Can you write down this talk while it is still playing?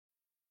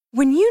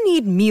When you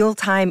need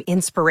mealtime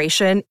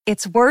inspiration,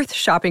 it's worth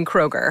shopping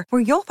Kroger,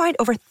 where you'll find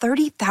over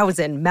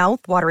 30,000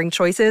 mouth-watering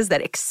choices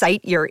that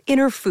excite your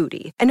inner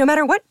foodie. And no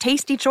matter what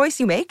tasty choice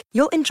you make,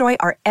 you'll enjoy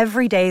our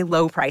everyday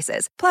low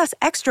prices, plus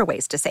extra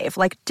ways to save,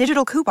 like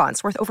digital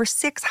coupons worth over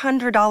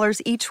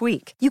 $600 each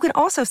week. You can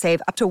also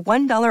save up to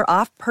 $1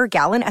 off per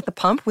gallon at the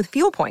pump with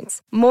fuel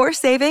points. More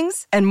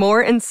savings and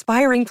more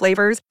inspiring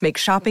flavors make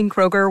shopping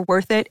Kroger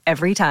worth it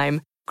every time.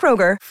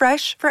 Kroger,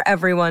 fresh for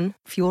everyone.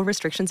 Fuel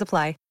restrictions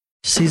apply.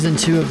 Season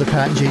 2 of the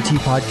Pat and JT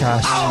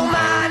podcast. Oh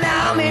man,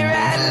 I'm here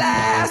at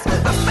last. The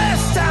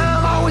best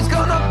time, always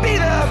gonna be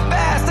the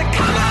best.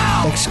 Come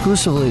on!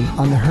 Exclusively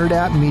on the Herd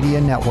App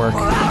Media Network.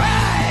 All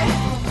right.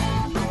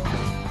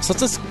 So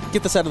let's just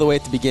get this out of the way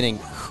at the beginning.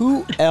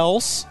 Who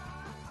else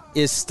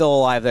is still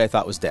alive that I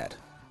thought was dead?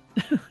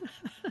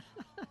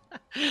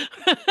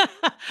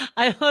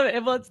 I love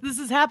it. Well, this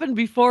has happened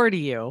before to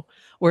you,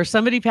 where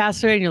somebody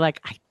passed away and you're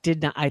like,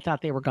 I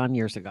thought they were gone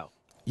years ago.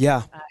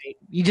 Yeah.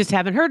 You just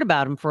haven't heard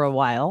about him for a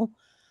while.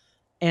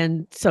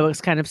 And so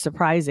it's kind of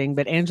surprising.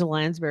 But Angela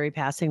Lansbury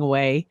passing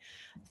away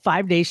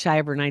 5 days shy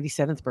of her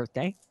 97th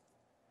birthday.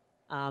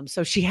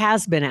 So she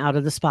has been out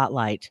of the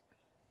spotlight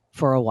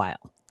for a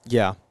while.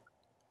 Yeah.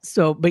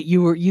 So, but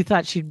you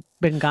thought she'd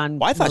been gone.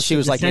 Well, I thought she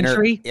was like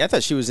century? I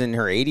thought she was in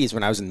her 80s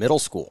when I was in middle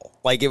school.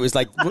 Like it was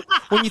like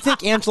when you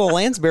think Angela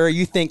Lansbury,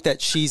 you think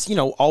that she's,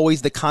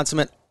 always the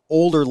consummate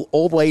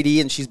old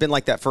lady and she's been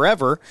like that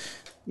forever.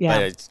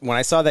 Yeah. But when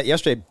I saw that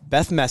yesterday,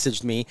 Beth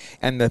messaged me,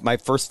 and my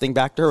first thing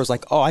back to her was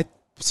like, "Oh, I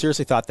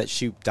seriously thought that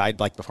she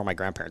died like before my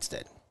grandparents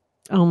did."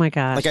 Oh my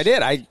gosh! Like I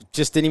did. I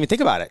just didn't even think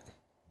about it.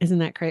 Isn't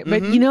that crazy?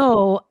 Mm-hmm.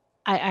 But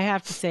I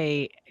have to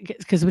say,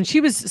 because when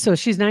she was, so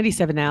she's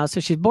 97 now, so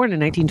she's born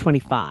in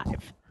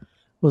 1925.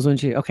 Was when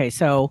she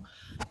so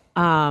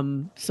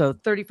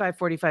 35,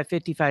 45,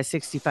 55,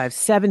 65,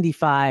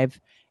 75,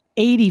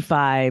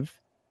 85.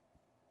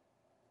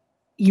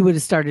 You would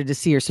have started to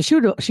see her. So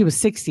she was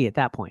 60 at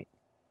that point.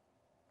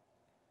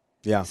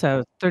 Yeah.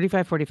 So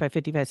 35, 45,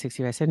 55,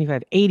 65,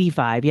 75,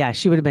 85. Yeah,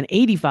 she would have been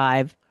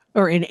 85,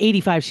 or in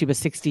 85, she was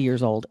 60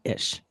 years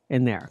old-ish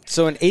in there.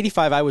 So in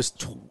 85, I was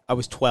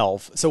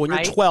 12. So when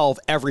you're 12,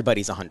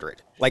 everybody's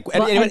 100. Like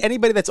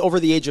anybody that's over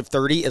the age of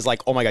 30 is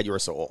like, oh my God, you are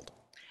so old.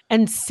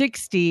 And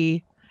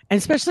 60, and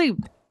especially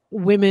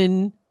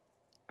women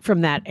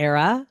from that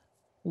era,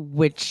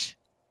 which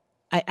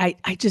I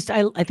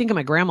think of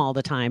my grandma all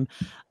the time.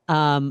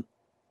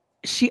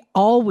 She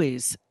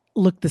always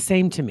looked the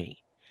same to me.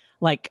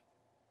 Like,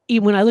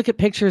 even when I look at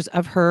pictures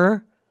of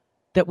her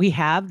that we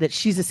have, that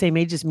she's the same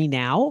age as me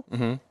now,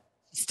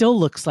 still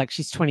looks like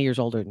she's 20 years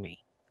older than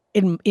me.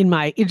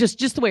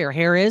 Just the way her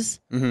hair is,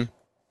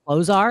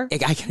 clothes are.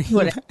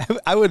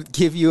 I would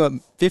give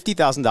you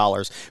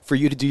 $50,000 for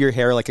you to do your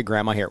hair like a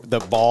grandma hair, the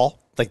ball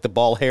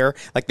hair,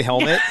 like the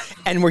helmet,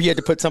 and where you had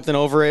to put something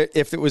over it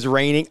if it was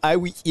raining.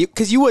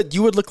 Because you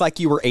would look like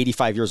you were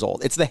 85 years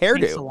old. It's the hairdo.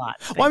 Thanks a lot.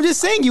 Well, I'm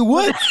just saying you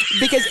would,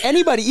 because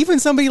anybody, even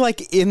somebody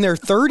like in their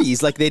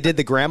 30s, like they did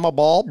the grandma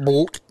ball,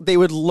 they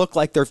would look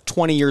like they're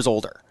 20 years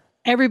older.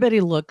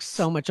 Everybody looks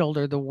so much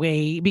older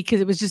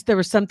because it was just, there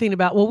was something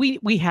about, well,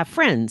 we have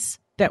friends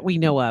that we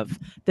know of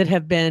that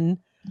have been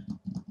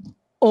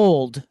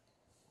old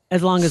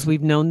as long as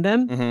we've known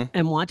them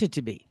and wanted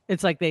to be.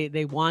 It's like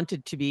they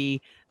wanted to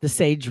be the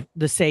sage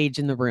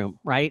in the room,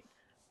 right?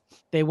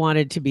 They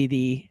wanted to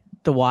be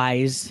the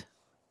wise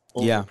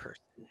older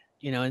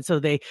person, and so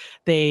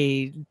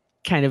they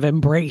kind of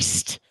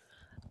embraced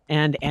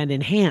and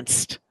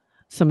enhanced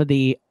some of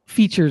the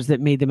features that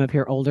made them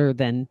appear older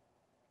than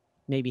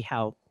maybe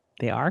how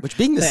they are. Which,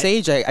 being the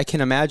sage, I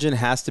can imagine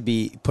has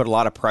to put a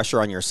lot of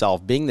pressure on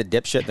yourself. Being the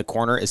dipshit in the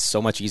corner is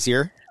so much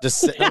easier. Just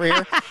sitting over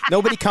here.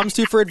 Nobody comes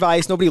to you for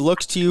advice. Nobody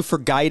looks to you for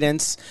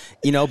guidance,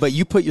 but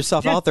you put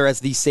yourself out there as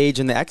the sage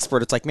and the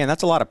expert. It's like, man,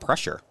 that's a lot of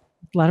pressure.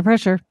 A lot of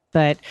pressure.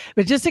 But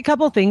just a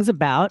couple of things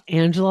about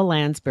Angela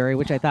Lansbury,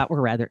 which I thought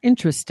were rather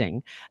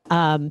interesting.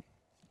 That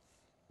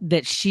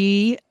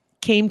she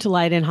came to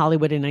light in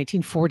Hollywood in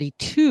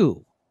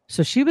 1942.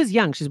 So she was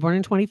young. She was born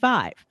in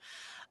 25.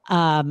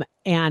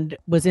 And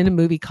was in a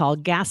movie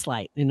called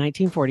Gaslight in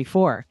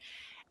 1944.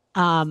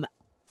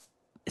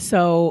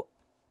 So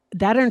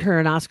that earned her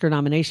an Oscar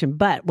nomination.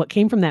 But what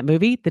came from that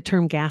movie? The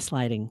term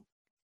gaslighting,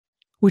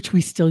 which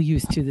we still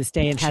use to this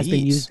day and has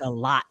been used a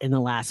lot in the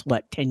last,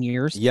 10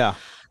 years? Yeah.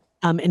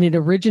 And it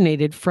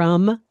originated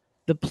from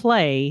the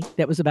play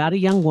that was about a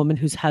young woman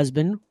whose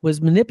husband was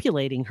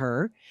manipulating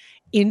her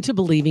into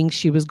believing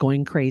she was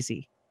going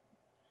crazy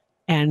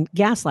and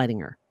gaslighting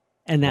her.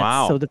 And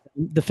that's so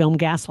the film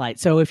Gaslight.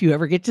 So if you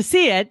ever get to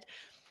see it,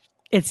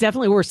 it's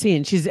definitely worth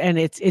seeing.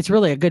 It's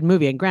really a good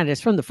movie. And granted, it's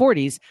from the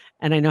 40s,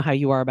 and I know how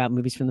you are about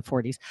movies from the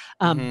 40s.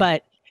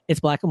 But it's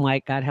black and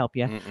white. God help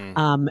you.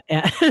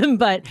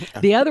 But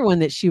the other one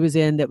that she was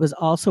in that was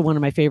also one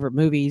of my favorite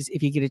movies,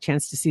 if you get a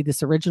chance to see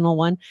this original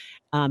one,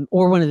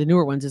 or one of the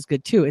newer ones, is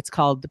good too. It's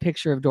called The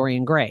Picture of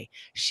Dorian Gray.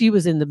 She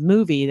was in the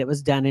movie that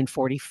was done in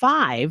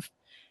 45,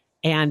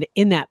 and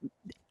in that,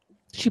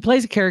 she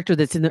plays a character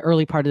that's in the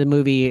early part of the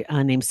movie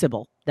named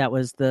Sybil. That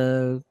was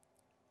the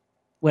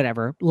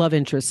whatever, love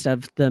interest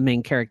of the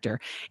main character.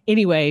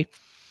 Anyway,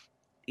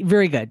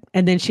 very good.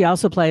 And then she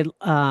also played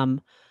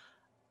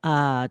she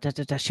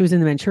was in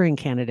The Manchurian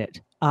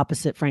Candidate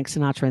opposite Frank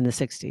Sinatra in the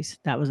 60s.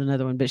 That was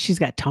another one. But she's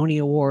got Tony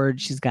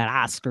Awards, she's got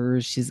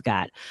Oscars,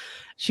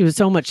 she was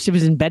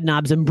in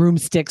Bedknobs and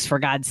Broomsticks, for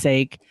God's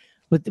sake.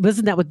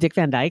 Wasn't that with Dick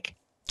Van Dyke?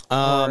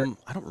 I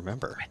don't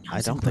remember.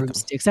 I don't think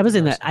Broomsticks. That was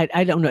in that.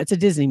 I don't know. It's a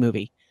Disney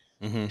movie.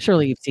 Mm-hmm.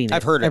 Surely you've seen it.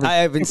 I've heard it. I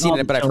haven't seen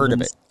it, but I've heard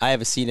of it. I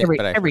haven't seen it,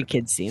 but every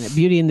kid's seen it.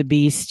 Beauty and the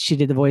Beast. She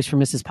did the voice for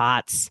Mrs.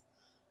 Potts.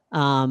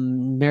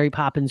 Mary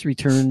Poppins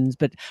Returns,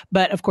 but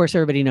of course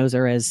everybody knows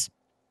her as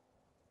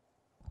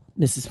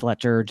Mrs.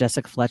 Fletcher,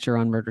 Jessica Fletcher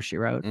on Murder, She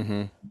Wrote.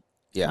 Mm-hmm.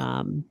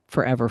 Yeah.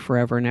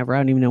 Forever and ever. I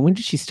don't even know, when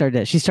did she start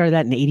that? She started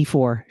that in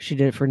 1984. She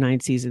did it for 9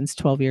 seasons,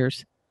 12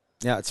 years.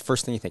 Yeah, it's the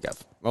first thing you think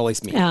of. Well, at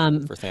least me.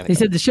 First thing I think they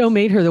said the show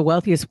made her the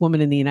wealthiest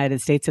woman in the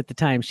United States at the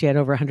time. She had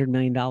over $100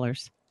 million.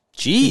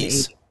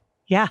 Jeez.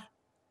 Yeah.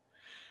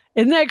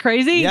 Isn't that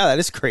crazy? Yeah, that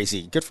is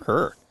crazy. Good for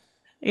her.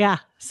 Yeah.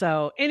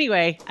 So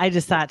anyway, I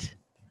just thought,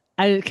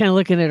 I kind of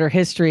looking at her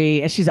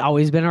history, and she's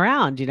always been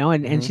around,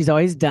 and she's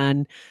always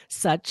done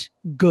such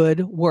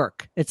good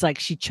work. It's like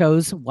she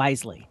chose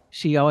wisely.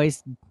 She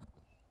always,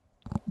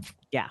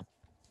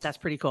 that's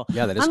pretty cool.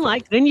 Yeah, that is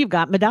Unlike, then you've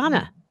got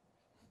Madonna,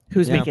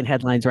 who's making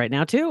headlines right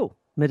now too.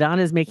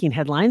 Madonna is making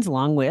headlines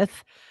along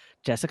with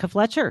Jessica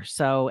Fletcher.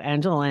 So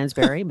Angela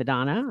Lansbury,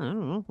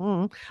 Madonna,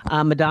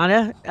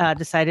 Madonna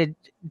decided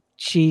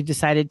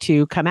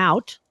to come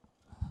out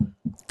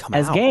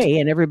as gay,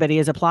 and everybody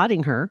is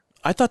applauding her.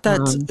 I thought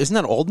isn't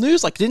that old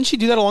news? Like, didn't she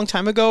do that a long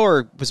time ago,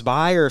 or was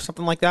bi or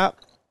something like that?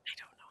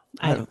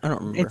 I don't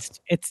remember.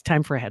 It's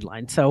time for a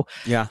headline. So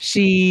yeah,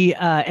 she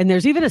and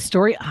there's even a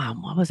story.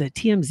 What was it?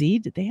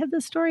 TMZ? Did they have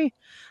this story?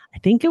 I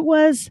think it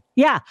was.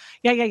 Yeah.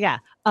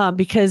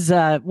 Because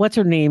what's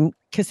her name?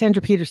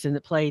 Cassandra Peterson,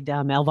 that played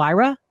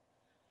Elvira.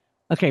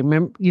 Okay,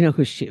 remember, who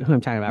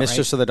I'm talking about,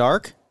 Mistress right? of the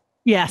Dark.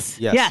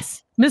 Yes.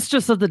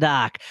 Mistress of the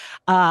Dark.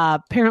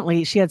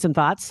 Apparently, she had some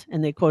thoughts,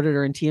 and they quoted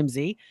her in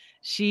TMZ.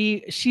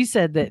 She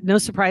said that no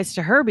surprise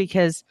to her,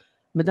 because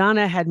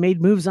Madonna had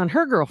made moves on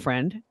her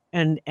girlfriend,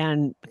 and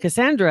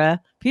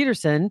Cassandra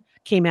Peterson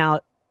came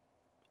out,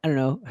 I don't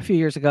know, a few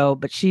years ago,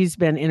 but she's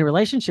been in a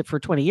relationship for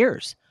 20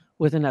 years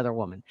with another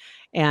woman,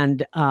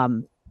 and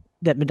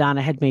that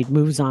Madonna had made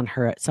moves on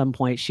her at some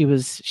point. She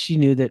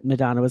knew that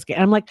Madonna was gay.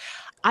 And I'm like,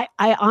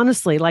 I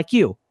honestly, like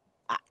you,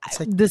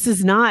 this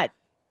is not.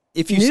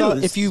 If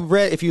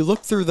you look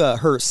through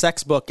her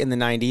sex book in the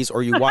 90s,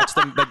 or you watch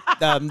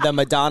the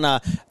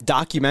Madonna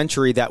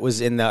documentary that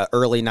was in the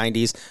early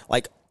 90s,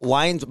 like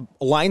lines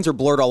are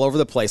blurred all over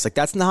the place. Like,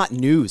 that's not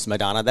news,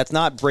 Madonna. That's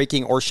not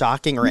breaking or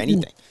shocking or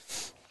anything.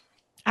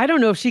 I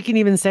don't know if she can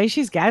even say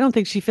she's gay. I don't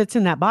think she fits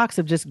in that box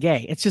of just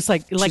gay. It's just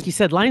like you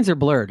said, lines are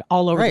blurred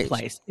all over the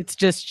place. It's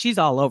just, she's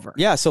all over.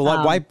 Yeah. So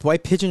why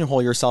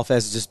pigeonhole yourself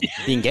as just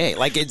being gay?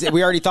 Like,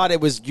 we already thought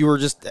you were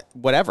just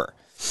whatever.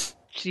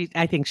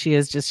 I think she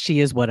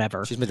is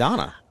whatever. She's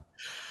Madonna.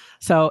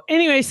 So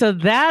anyway,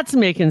 that's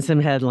making some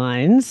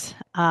headlines.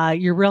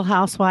 Your Real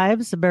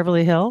Housewives of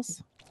Beverly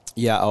Hills.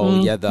 Yeah.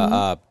 Oh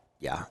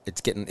yeah.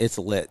 It's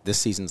lit. This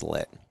season's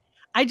lit.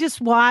 I just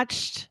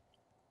watched.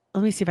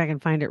 Let me see if I can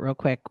find it real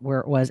quick where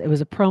it was. It was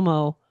a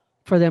promo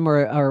for them,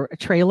 or a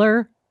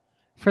trailer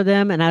for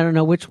them, and I don't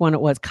know which one it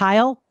was.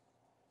 Kyle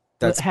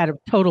had a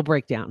total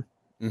breakdown.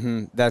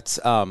 Mm-hmm. That's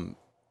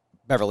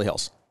Beverly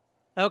Hills.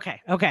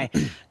 Okay.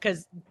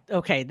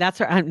 That's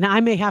her. Now I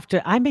may have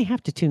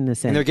to tune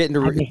this in. And they're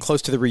getting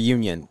close to the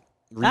reunion.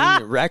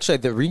 Actually,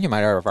 the reunion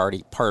might have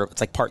already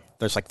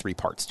there's like 3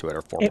 parts to it,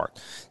 or 4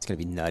 parts. It's going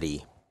to be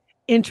nutty.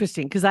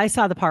 Interesting, because I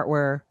saw the part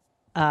where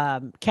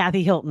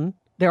Kathy Hilton,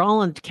 they're all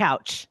on the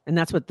couch, and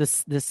that's what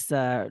this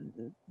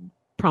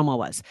promo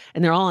was.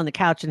 And they're all on the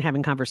couch and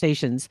having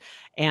conversations.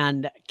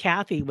 And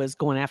Kathy was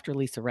going after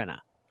Lisa Rinna.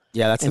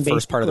 Yeah, that's the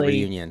first part of the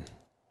reunion.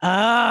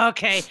 Oh,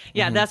 okay.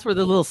 Yeah, that's where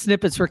the little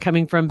snippets were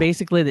coming from.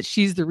 Basically, that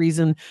she's the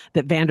reason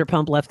that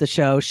Vanderpump left the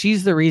show.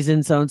 She's the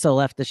reason so-and-so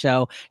left the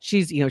show.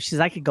 She's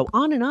I could go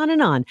on and on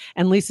and on.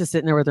 And Lisa's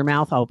sitting there with her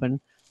mouth open,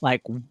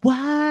 like,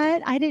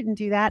 what? I didn't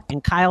do that.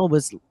 And Kyle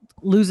was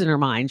losing her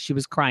mind. She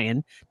was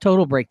crying,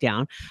 total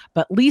breakdown.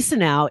 But Lisa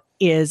now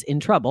is in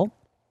trouble,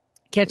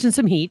 catching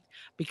some heat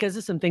because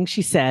of some things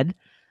she said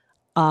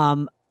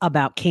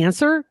about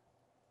cancer.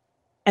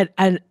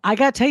 And I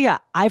got to tell you,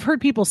 I've heard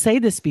people say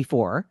this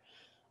before,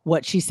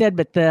 what she said,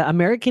 but the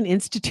American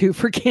Institute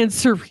for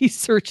Cancer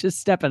Research is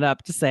stepping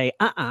up to say,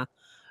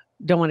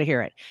 don't want to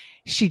hear it.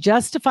 She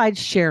justified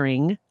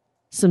sharing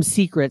some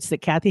secrets that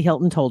Kathy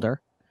Hilton told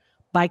her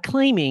by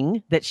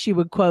claiming that she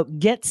would, quote,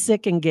 get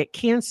sick and get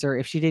cancer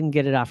if she didn't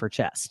get it off her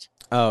chest.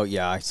 Oh,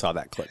 yeah, I saw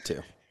that clip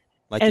too.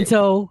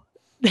 So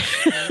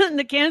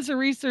the Cancer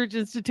Research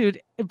Institute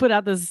put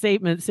out this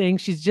statement saying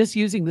she's just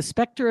using the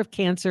specter of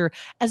cancer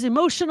as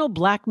emotional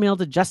blackmail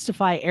to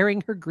justify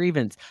airing her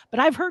grievance. But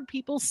I've heard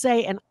people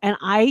say, and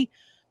I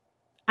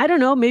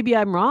don't know, maybe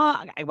I'm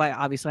wrong. Well,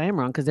 obviously I am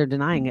wrong because they're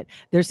denying it.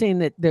 They're saying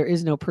that there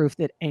is no proof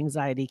that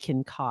anxiety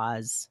can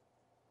cause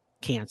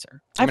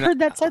cancer. I I've mean, heard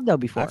that said though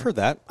before. I've heard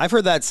that. I've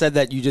heard that said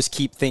that you just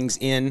keep things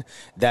in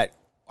that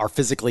are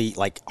physically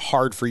like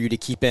hard for you to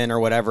keep in or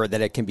whatever,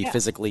 that it can be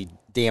physically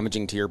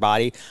damaging to your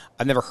body.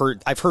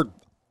 I've heard,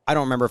 I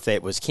don't remember if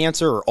it was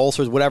cancer or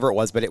ulcers, whatever it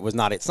was, but it's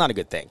not a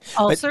good thing.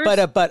 Ulcers?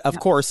 But of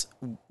course,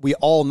 we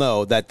all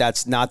know that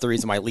that's not the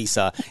reason why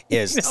Lisa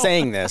is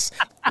saying this.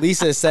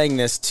 Lisa is saying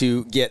this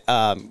to get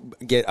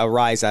a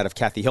rise out of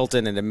Kathy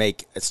Hilton and to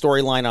make a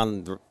storyline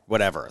on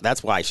whatever.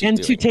 That's why she's doing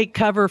to it. take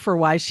cover for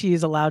why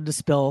she's allowed to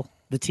spill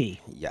the tea.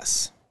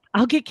 Yes.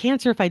 I'll get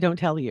cancer if I don't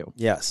tell you.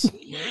 Yes.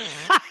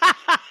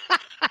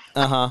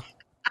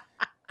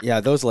 Yeah,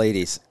 those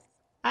ladies.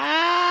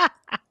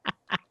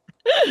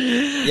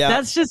 Yeah.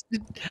 That's just,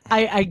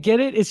 I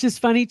get it. It's just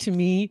funny to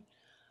me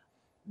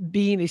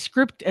being a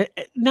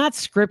not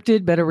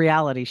scripted, but a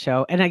reality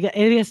show. And I get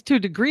it is to a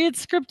degree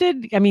it's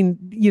scripted. I mean,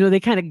 they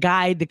kind of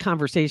guide the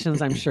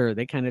conversations. I'm sure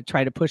they kind of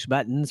try to push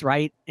buttons,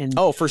 right? And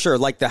oh, for sure.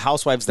 Like the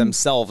housewives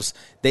themselves,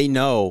 they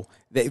know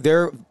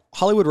they're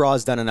Hollywood Raw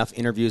has done enough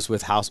interviews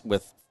with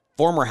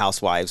former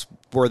housewives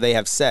where they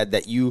have said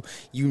that you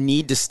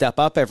need to step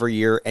up every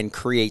year and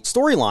create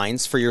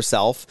storylines for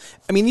yourself.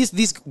 I mean,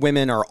 these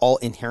women are all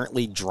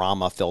inherently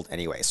drama filled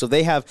anyway. So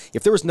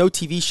if there was no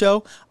TV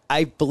show,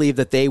 I believe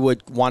that they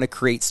would want to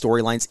create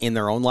storylines in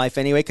their own life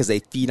anyway, because they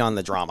feed on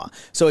the drama.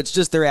 So it's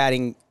just they're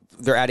adding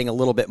a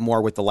little bit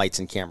more with the lights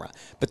and camera.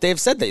 But they have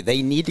said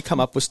they need to come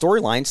up with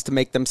storylines to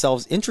make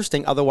themselves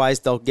interesting. Otherwise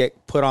they'll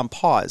get put on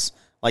pause,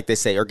 like they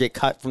say, or get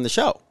cut from the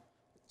show.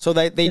 So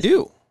they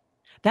do.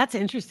 That's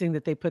interesting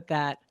that they put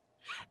that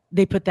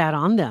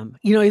on them.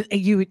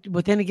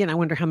 But then again, I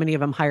wonder how many of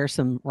them hire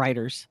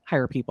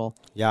people.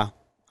 Yeah.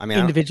 I mean,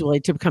 individually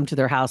to come to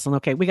their house and,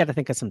 okay, we got to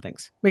think of some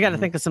things. We got to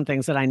think of some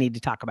things that I need to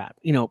talk about.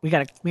 We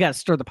got to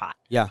stir the pot.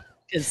 Yeah.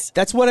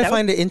 That's what I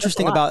find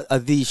interesting about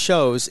these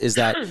shows is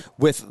that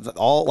with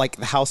all like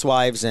the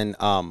housewives and,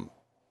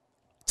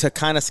 to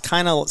kind of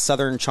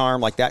Southern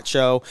Charm, like that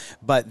show,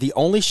 but the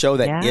only show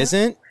that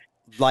isn't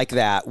like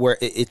that, where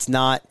it's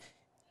not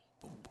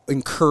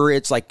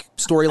encouraged, like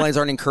storylines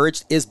aren't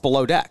encouraged, is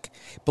Below Deck.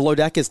 Below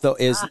Deck is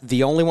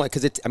the only one,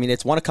 because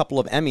it's won a couple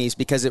of Emmys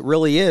because it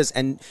really is.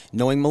 And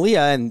knowing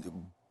Malia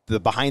and the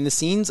behind the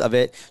scenes of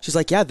it, she's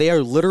like, yeah, they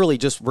are literally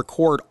just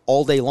record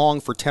all day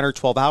long for 10 or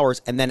 12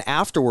 hours. And then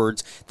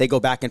afterwards they go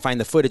back and find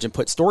the footage and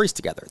put stories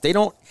together.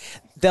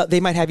 They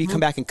might have you come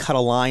back and cut a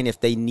line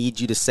if they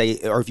need you to say,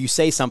 or if you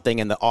say something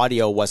and the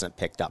audio wasn't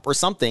picked up or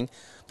something.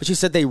 But she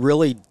said they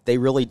really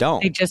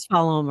don't. They just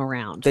follow them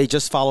around.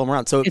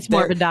 So it's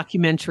more of a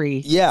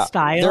documentary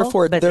style.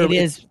 Therefore, but it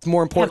is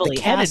more important. The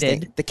casting,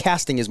 edited. The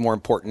casting is more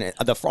important.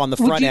 On the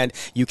front end,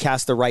 you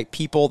cast the right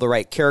people, the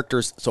right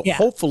characters. So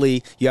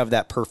hopefully, you have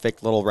that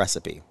perfect little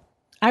recipe.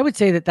 I would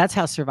say that's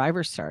how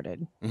Survivor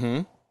started.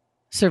 Mm-hmm.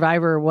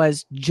 Survivor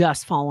was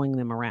just following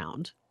them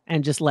around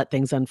and just let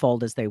things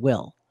unfold as they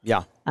will.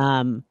 Yeah.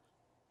 And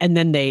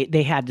then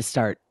they had to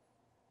start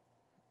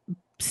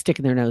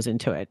sticking their nose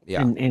into it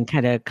and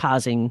kind of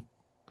causing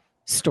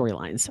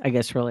storylines, I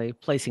guess, really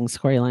placing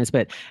storylines.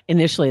 But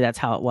initially that's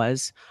how it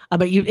was.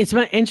 But it's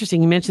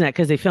interesting you mentioned that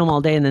because they film all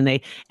day and then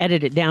they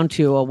edit it down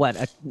to a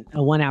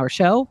 1 hour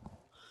show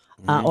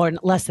or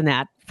less than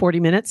that, 40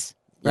 minutes,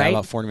 right? Yeah,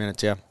 about 40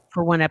 minutes. Yeah.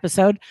 For one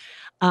episode.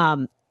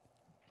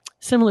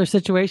 Similar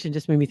situation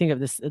just made me think of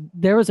this.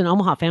 There was an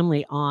Omaha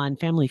family on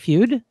Family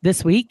Feud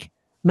this week,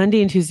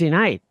 Monday and Tuesday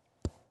night.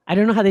 I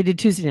don't know how they did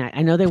Tuesday night.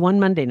 I know they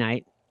won Monday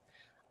night.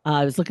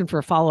 I was looking for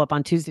a follow-up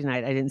on Tuesday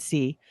night. I didn't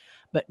see,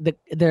 but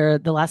the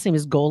last name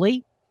is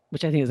Goalie,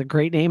 which I think is a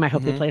great name. I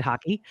hope they played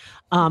hockey.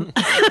 But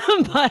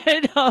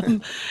I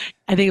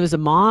think it was a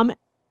mom,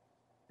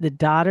 the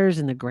daughters,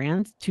 and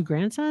the two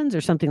grandsons or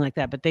something like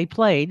that. But they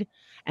played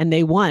and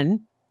they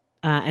won,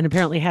 and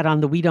apparently had on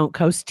the "We Don't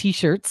Coast"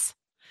 T-shirts.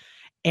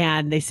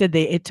 And they said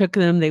it took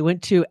them. They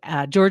went to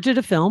Georgia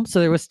to film, so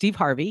there was Steve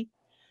Harvey,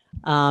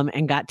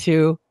 and got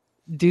to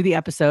do the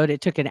episode.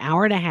 It took an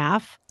hour and a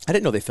half. I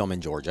didn't know they film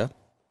in Georgia.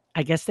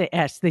 I guess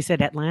they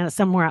said Atlanta,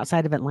 somewhere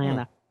outside of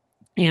Atlanta.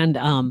 And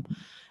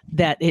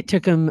that it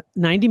took them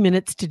 90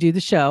 minutes to do the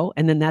show.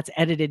 And then that's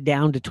edited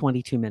down to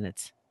 22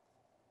 minutes.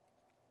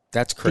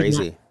 That's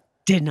crazy.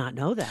 Did not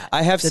know that.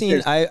 I have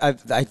seen, I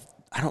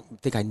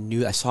don't think I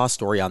knew, I saw a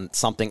story on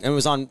something. It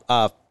was on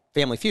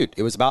Family Feud.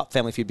 It was about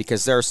Family Feud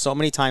because there are so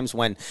many times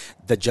when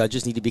the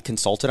judges need to be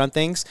consulted on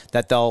things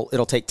that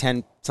it'll take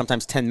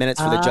sometimes 10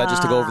 minutes for the judges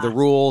to go over the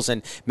rules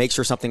and make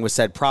sure something was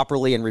said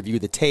properly and review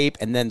the tape.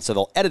 And then, so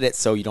they'll edit it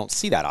so you don't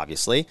see that,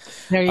 obviously.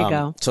 There you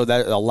go. So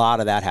that a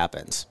lot of that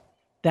happens.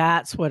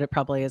 That's what it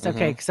probably is.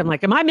 Okay. Because I'm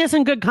like, am I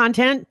missing good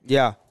content?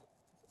 Yeah.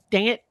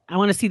 Dang it. I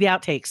want to see the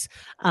outtakes.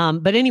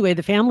 But anyway,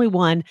 the family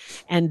won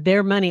and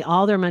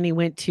all their money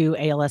went to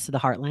ALS of the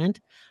Heartland,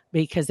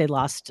 because they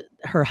lost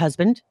her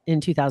husband in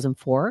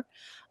 2004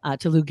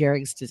 to Lou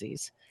Gehrig's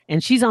disease.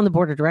 And she's on the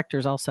board of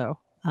directors also,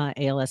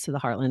 ALS of the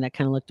Heartland. I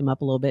kind of looked him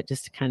up a little bit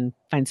just to kind of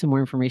find some more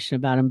information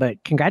about him.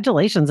 But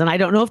congratulations. And I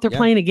don't know if they're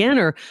playing again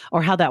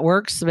or how that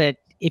works. But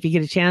if you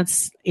get a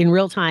chance in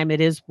real time,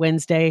 it is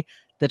Wednesday,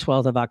 the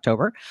 12th of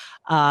October.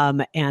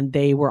 And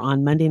they were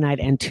on Monday night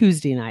and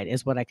Tuesday night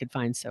is what I could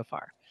find so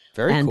far.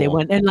 Very and cool. They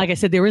went, and like I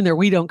said, they were in their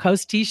We Don't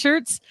Coast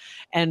t-shirts,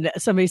 and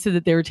somebody said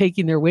that they were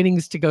taking their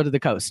winnings to go to the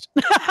coast.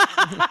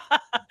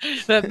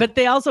 but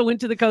they also went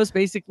to the coast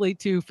basically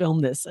to film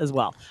this as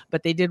well.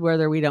 But they did wear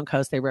their We Don't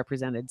Coast. They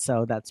represented,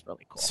 so that's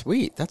really cool.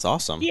 Sweet. That's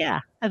awesome.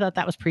 Yeah, I thought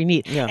that was pretty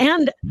neat. Yeah.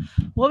 And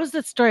what was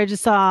the story I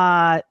just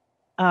saw?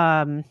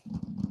 Hold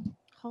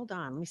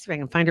on, let me see if I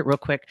can find it real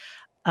quick.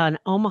 An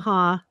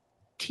Omaha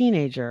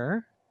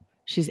teenager.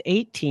 She's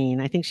 18.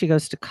 I think she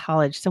goes to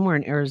college somewhere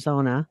in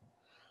Arizona.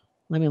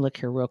 Let me look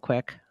here real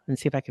quick and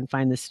see if I can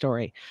find this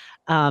story.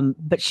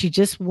 But she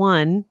just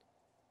won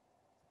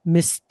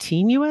Miss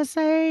Teen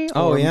USA.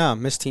 Oh, yeah.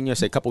 Miss Teen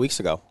USA a couple weeks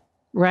ago.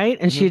 Right.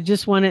 And she had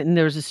just won it. And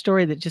there was a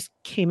story that just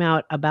came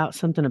out about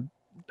something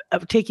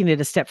of taking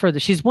it a step further.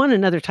 She's won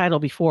another title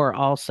before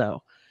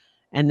also.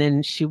 And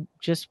then she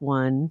just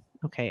won.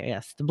 Okay.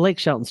 Yes. The Blake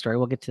Shelton story.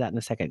 We'll get to that in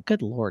a second.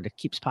 Good Lord. It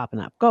keeps popping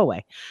up. Go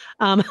away.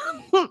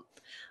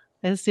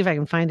 Let's see if I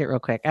can find it real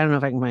quick. I don't know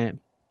if I can find it.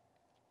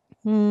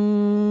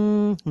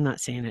 I'm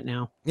not seeing it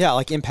now. Yeah,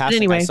 like in passing,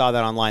 anyway, I saw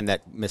that online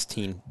that Miss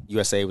Teen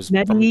USA was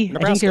Medi. from Nebraska.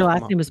 I think your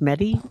last name was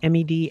Medi,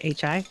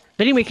 Medhi.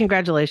 But anyway,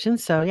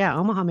 congratulations. So yeah,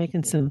 Omaha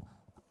making some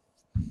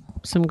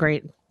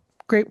great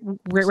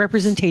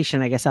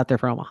representation, I guess, out there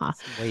for Omaha.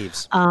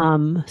 Waves.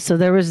 So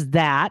there was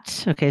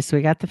that. Okay, so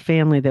we got the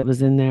family that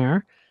was in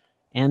there,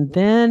 and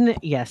then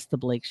yes, the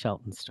Blake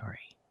Shelton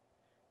story,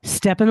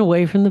 stepping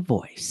away from The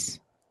Voice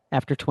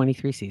after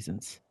 23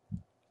 seasons.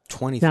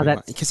 23.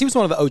 Because he was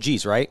one of the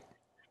OGs, right?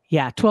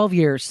 Yeah, 12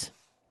 years,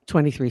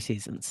 23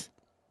 seasons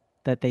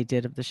that they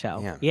did of the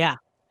show. Yeah.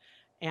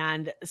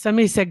 And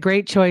somebody said,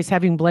 great choice.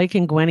 Having Blake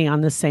and Gwenny on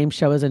the same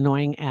show is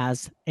annoying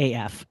as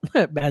AF,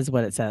 as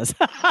what it says.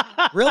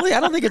 Really? I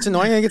don't think it's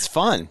annoying. I think it's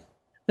fun.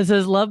 It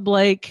says, love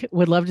Blake,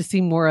 would love to see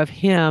more of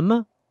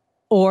him,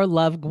 or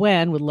love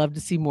Gwen, would love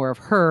to see more of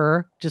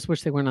her. Just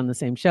wish they weren't on the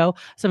same show.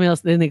 Somebody else,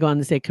 then they go on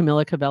to say,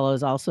 Camila Cabello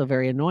is also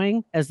very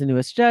annoying as the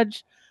newest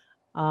judge.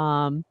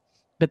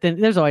 But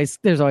then there's always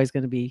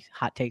going to be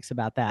hot takes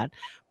about that.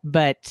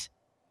 But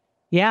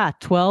yeah,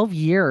 12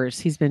 years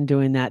he's been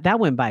doing that. That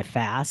went by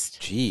fast.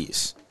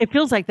 Jeez. It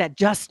feels like that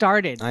just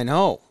started. I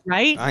know.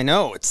 Right? I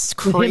know. It's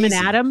crazy. With him and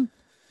Adam.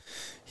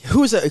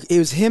 Who was it? It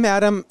was him,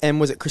 Adam, and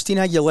was it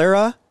Christina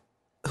Aguilera?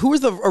 Who was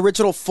the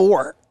original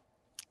four?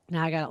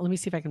 Now let me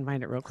see if I can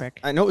find it real quick.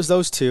 I know it was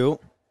those two.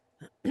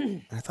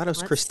 I thought it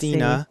was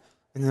Christina,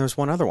 and there was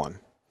one other one.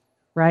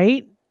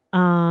 Right?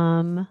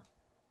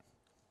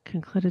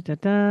 Concluded the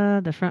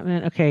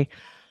frontman. Okay.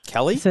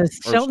 Kelly? It says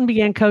Shelton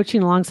began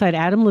coaching alongside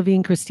Adam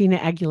Levine, Christina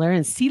Aguilera,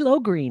 and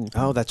CeeLo Green.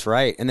 Oh, that's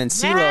right. And then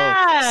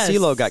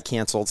CeeLo got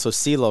canceled, so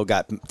CeeLo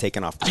got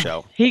taken off the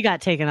show. He got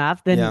taken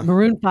off. Then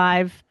Maroon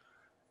 5,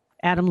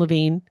 Adam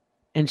Levine,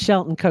 and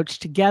Shelton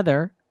coached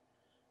together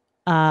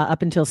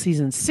up until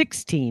season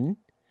 16.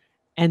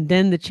 And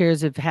then the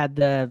chairs have had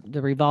the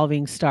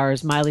revolving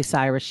stars, Miley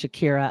Cyrus,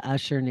 Shakira,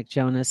 Usher, Nick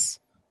Jonas.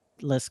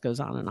 List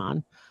goes on and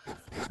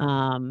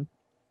on.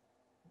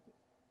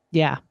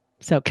 Yeah.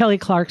 So Kelly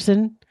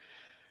Clarkson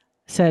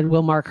said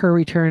will mark her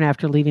return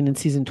after leaving in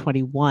season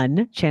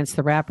 21. Chance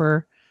the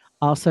Rapper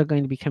also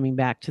going to be coming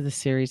back to the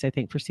series, I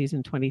think, for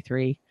season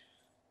 23.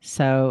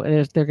 So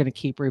they're going to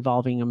keep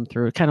revolving them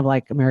through, kind of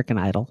like American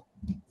Idol.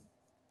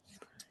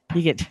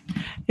 You get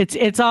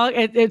it's all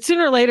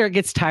sooner or later it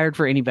gets tired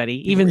for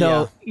anybody, even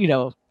though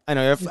I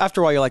know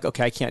after a while you're like,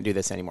 okay, I can't do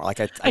this anymore.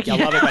 Like I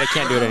love it, but I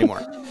can't do it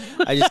anymore.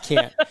 I just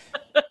can't.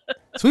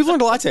 So we've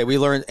learned a lot today. We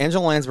learned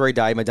Angela Lansbury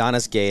died,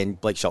 Madonna's gay, and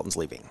Blake Shelton's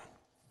leaving.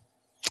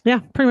 Yeah,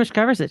 pretty much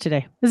covers it today.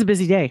 It was a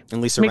busy day.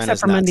 And Lisa Makes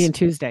Rinna's up for nuts. Monday and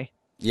Tuesday.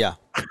 Yeah,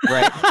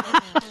 right.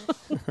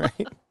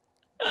 Right.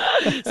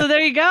 So there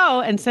you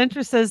go. And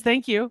Centris says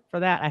thank you for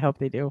that. I hope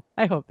they do.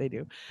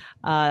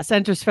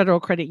 Centris Federal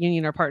Credit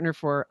Union, our partner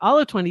for all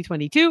of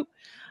 2022.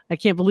 I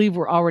can't believe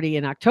we're already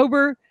in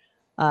October,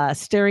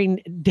 staring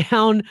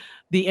down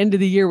the end of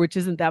the year, which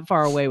isn't that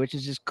far away, which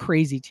is just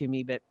crazy to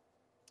me. But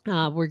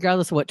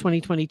regardless of what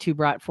 2022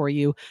 brought for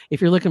you,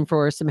 if you're looking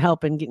for some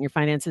help in getting your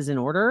finances in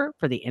order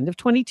for the end of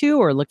 22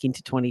 or looking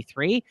to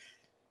 23,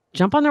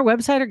 jump on their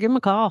website or give them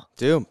a call.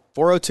 Do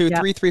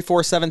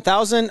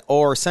 402-334-7000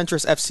 or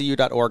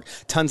centrisfcu.org.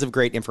 Tons of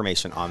great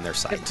information on their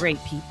site.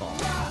 Great people.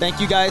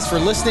 Thank you guys for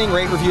listening.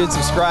 Rate, review, and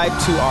subscribe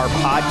to our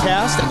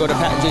podcast. And go to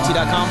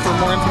patandjt.com for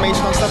more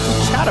information on stuff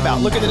we chat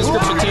about. Look at the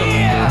description too.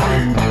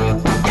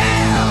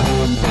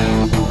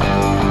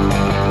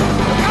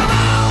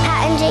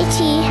 Pat and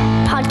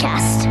JT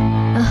Podcast,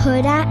 a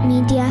Huda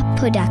Media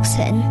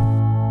Production.